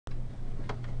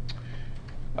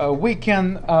we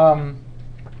can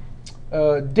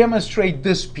demonstrate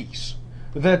this piece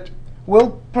that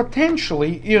will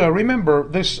potentially, remember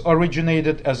this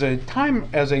originated as a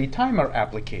timer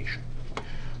application.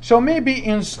 So maybe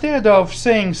instead of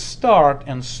saying start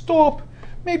and stop,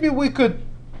 maybe we could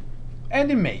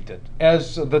animate it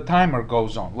as the timer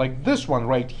goes on. Like this one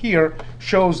right here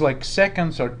shows like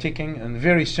seconds are ticking, and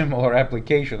very similar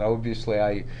application.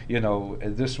 Obviously,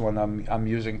 this one I'm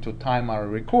using to time our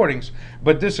recordings,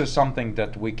 but this is something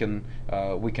that we can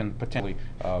potentially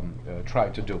try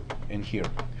to do in here.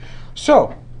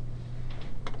 So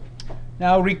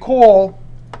now recall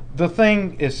the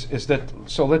thing is that,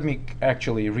 so let me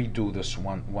actually redo this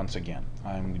one once again.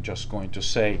 I'm just going to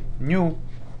say new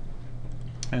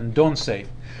and don't save.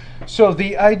 So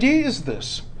the idea is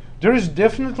this: there is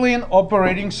definitely an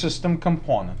operating system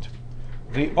component.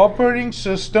 The operating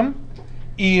system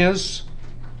is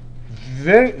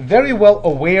very well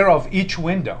aware of each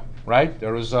window, right?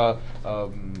 There is a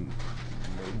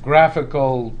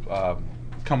graphical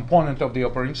component of the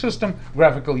operating system,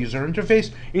 graphical user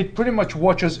interface. It pretty much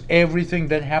watches everything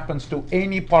that happens to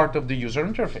any part of the user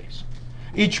interface.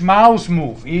 Each mouse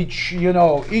move,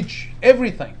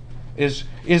 everything is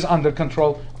under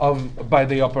control by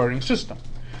the operating system.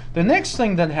 The next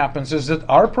thing that happens is that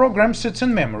our program sits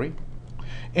in memory.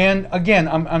 And again,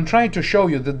 I'm trying to show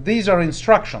you that these are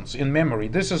instructions in memory.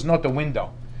 This is not a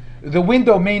window. The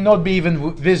window may not be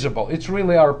even visible. It's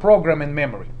really our program in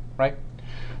memory, right?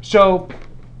 So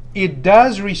it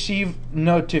does receive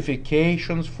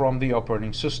notifications from the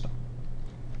operating system.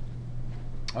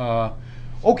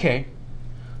 Okay.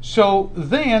 So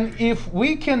then if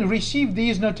we can receive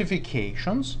these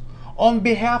notifications on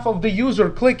behalf of the user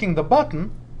clicking the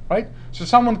button, right? So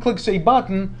someone clicks a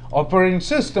button, operating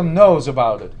system knows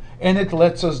about it, and it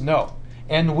lets us know.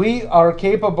 And we are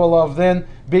capable of then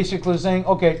basically saying,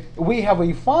 okay, we have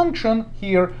a function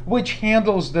here which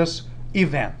handles this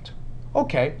event.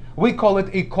 Okay, we call it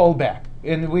a callback.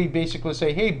 And we basically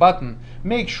say, hey, button,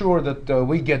 make sure that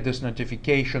we get this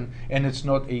notification and it's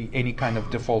not any kind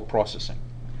of default processing.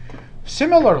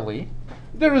 Similarly,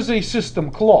 there is a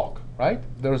system clock, right?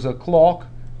 There's a clock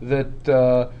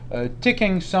that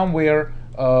ticking somewhere,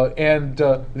 and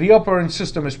the operating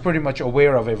system is pretty much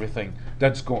aware of everything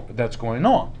that's going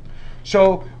on.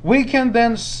 So we can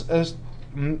then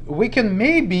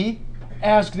maybe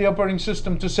ask the operating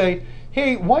system to say,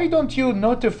 hey, why don't you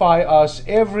notify us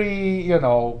every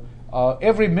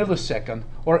millisecond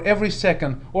or every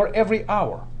second or every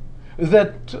hour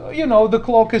that the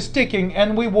clock is ticking,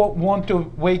 and we want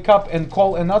to wake up and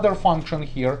call another function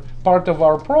here, part of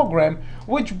our program,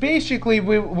 which basically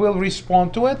will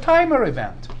respond to a timer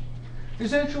event.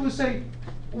 Essentially say,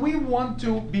 we want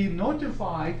to be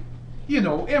notified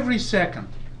every second.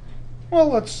 Well,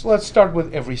 let's start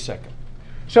with every second.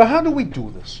 So how do we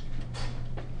do this?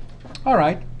 All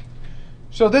right.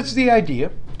 So that's the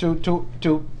idea,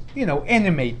 to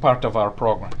animate part of our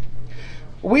program.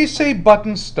 We say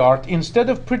button start instead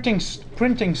of printing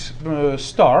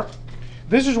start.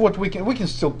 This is what we can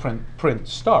still print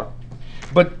start,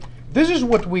 but this is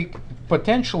what we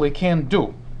potentially can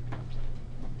do.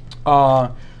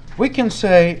 We can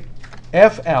say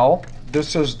FL.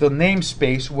 This is the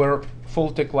namespace where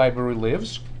FLTK library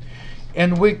lives,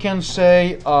 and we can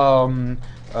say add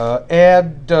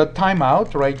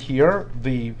timeout right here.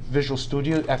 The Visual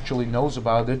Studio actually knows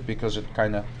about it because it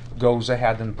kind of goes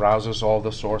ahead and browses all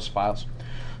the source files.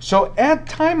 So add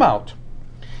timeout,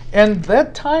 and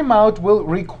that timeout will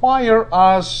require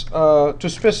us to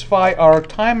specify our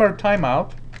timer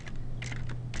timeout,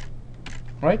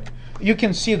 right? You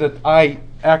can see that I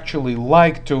actually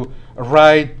like to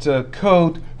write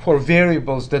code for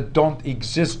variables that don't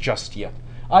exist just yet.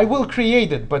 I will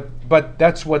create it, but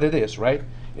that's what it is, right?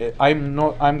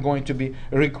 I'm going to be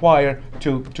required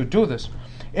to do this.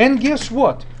 And guess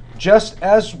what? Just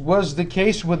as was the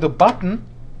case with the button,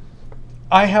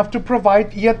 I have to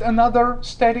provide yet another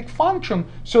static function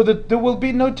so that there will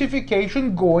be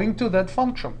notification going to that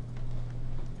function.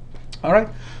 All right,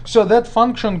 so that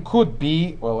function could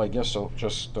be, well, I guess I'll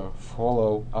just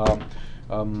follow.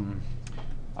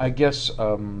 I guess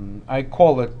I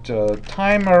call it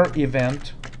timer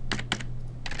event.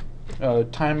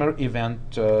 Timer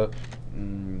event.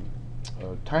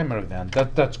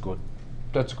 That's good.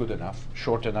 That's good enough,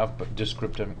 short enough, but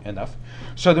descriptive enough.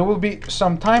 So there will be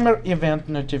some timer event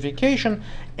notification,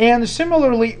 and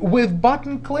similarly with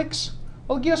button clicks,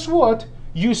 well, guess what?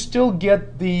 You still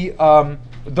get the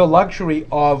luxury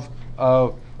of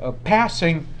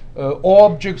passing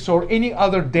objects or any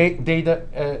other data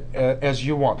as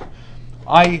you want.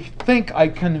 I think I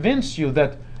convinced you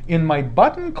that in my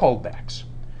button callbacks,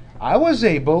 I was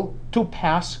able to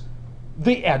pass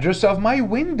the address of my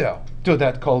window to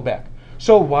that callback.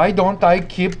 So why don't I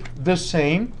keep the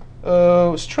same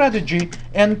strategy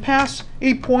and pass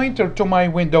a pointer to my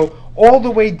window all the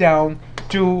way down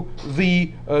to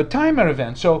the timer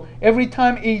event? So every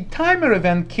time a timer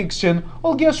event kicks in,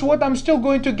 well, guess what? I'm still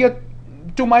going to get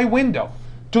to my window,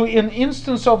 to an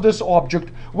instance of this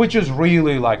object, which is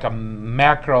really like a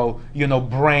macro,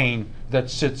 brain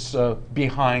that sits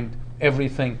behind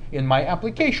everything in my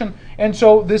application. And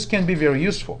so this can be very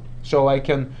useful. So I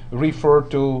can refer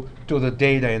to the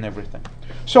data and everything.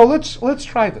 So let's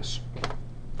try this.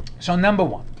 So number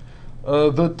one,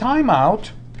 the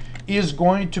timeout is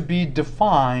going to be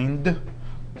defined.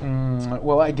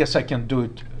 Well, I guess I can do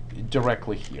it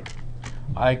directly here.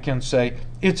 I can say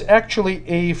it's actually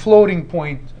a floating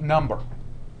point number,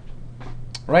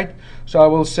 right? So I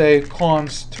will say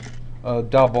const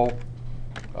double.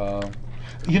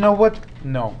 You know what?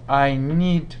 No, I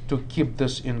need to keep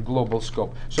this in global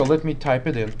scope. So let me type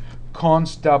it in.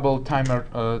 Const double timer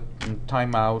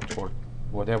timeout, or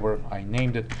whatever I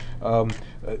named it,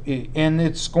 and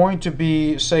it's going to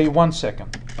be, say, 1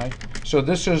 second, right? So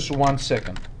this is 1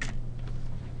 second.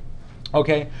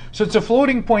 Okay, so it's a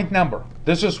floating point number.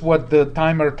 This is what the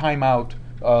timer timeout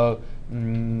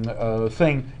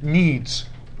thing needs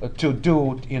to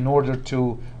do in order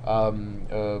to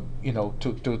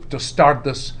to start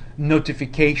this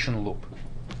notification loop.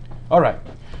 All right,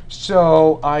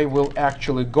 so I will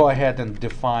actually go ahead and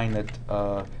define it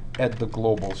at the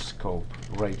global scope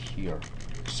right here,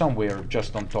 somewhere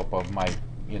just on top of my,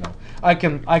 I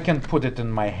can put it in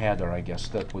my header. I guess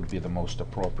that would be the most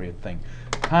appropriate thing.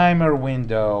 Timer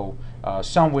window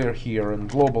somewhere here in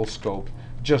global scope,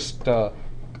 just a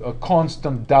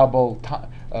constant double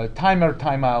timer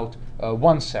timeout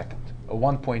 1 second,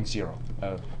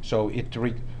 1.0. So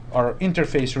our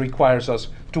interface requires us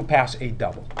to pass a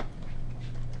double.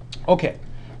 Okay,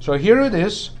 so here it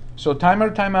is. So timer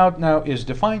timeout now is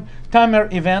defined. Timer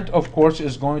event, of course,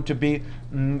 is going to be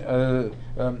none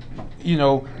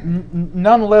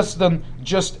less than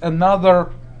just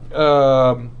another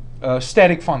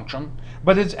static function,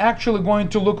 but it's actually going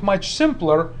to look much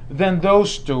simpler than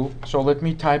those two. So let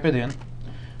me type it in.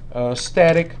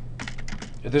 Static,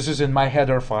 this is in my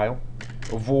header file,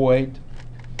 void,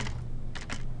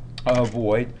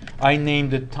 I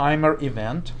named it timer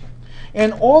event,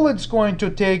 and all it's going to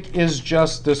take is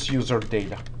just this user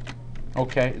data.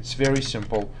 Okay, it's very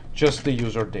simple, just the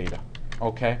user data.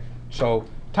 Okay, so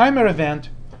timer event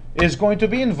is going to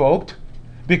be invoked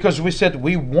because we said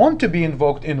we want to be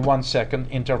invoked in 1 second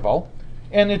interval,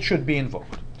 and it should be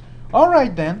invoked. All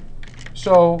right then,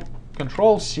 so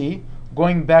Control C,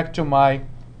 going back to my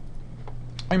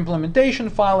implementation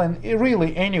file, and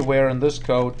really anywhere in this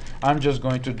code, I'm just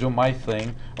going to do my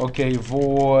thing. Okay,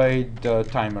 void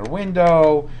timer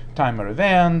window, timer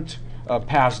event,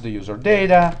 pass the user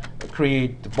data,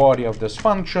 create the body of this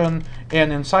function,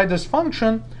 and inside this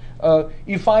function,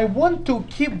 if I want to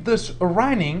keep this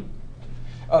running,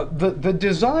 the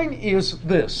design is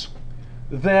this,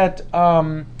 that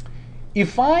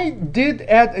if I did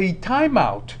add a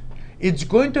timeout, it's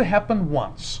going to happen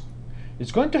once.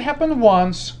 It's going to happen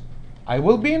once. I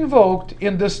will be invoked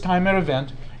in this timer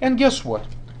event, and guess what?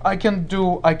 I can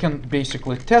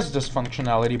basically test this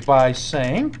functionality by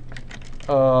saying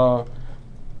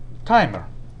timer,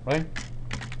 right?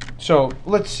 So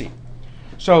let's see.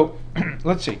 So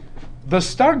let's see. The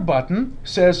start button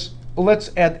says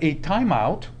let's add a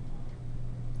timeout,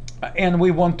 and we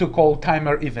want to call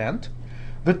timer event.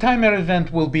 The timer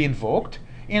event will be invoked.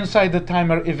 Inside the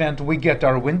timer event, we get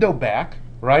our window back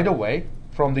right away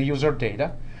from the user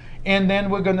data, and then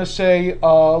we're going to say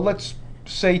let's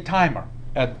say timer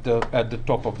at the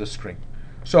top of the screen.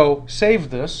 So save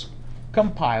this,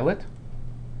 compile it,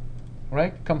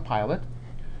 right? Compile it,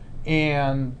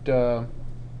 and so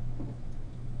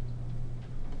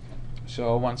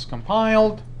once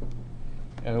compiled,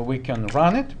 we can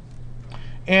run it.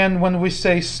 And when we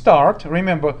say start,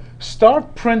 remember,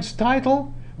 start prints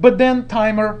title, but then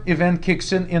timer event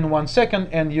kicks in 1 second,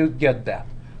 and you get that.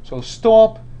 So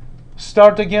stop,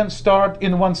 start again, start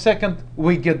in 1 second,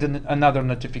 we get another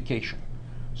notification.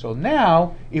 So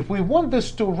now, if we want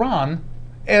this to run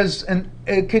as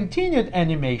a continued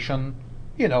animation,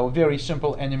 very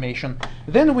simple animation,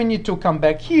 then we need to come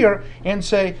back here and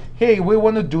say, hey, we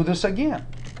want to do this again.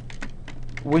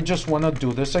 We just want to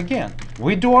do this again.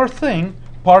 We do our thing,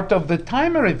 part of the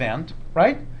timer event,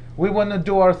 right? We want to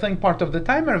do our thing, part of the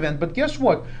timer event, but guess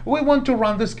what? We want to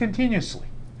run this continuously,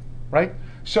 right?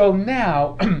 So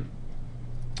now,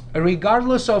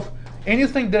 regardless of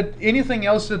anything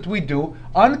else that we do,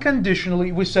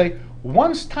 unconditionally we say,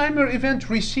 once timer event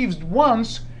receives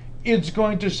once, it's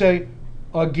going to say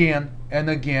again and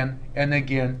again and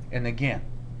again and again.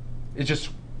 It's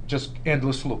just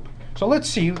endless loop. So let's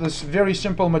see this very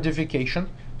simple modification.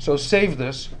 So save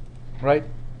this, right?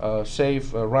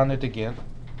 Save, run it again.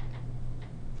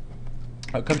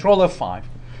 Control F5.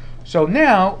 So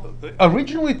now,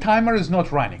 originally timer is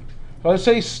not running. So I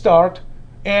say start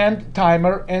and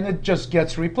timer, and it just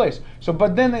gets replaced. So,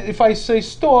 but then if I say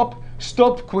stop,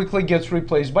 stop quickly gets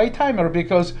replaced by timer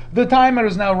because the timer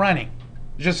is now running.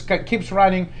 Just keeps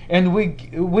running, and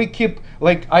we keep,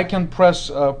 like, I can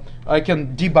press, I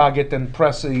can debug it and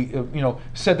press a,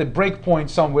 set a breakpoint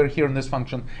somewhere here in this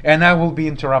function, and I will be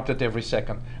interrupted every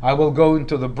second. I will go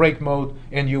into the break mode,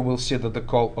 and you will see that the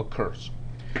call occurs.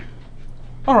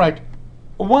 All right,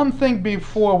 one thing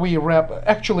before we wrap.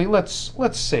 Actually, let's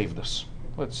save this.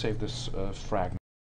 Let's save this fragment.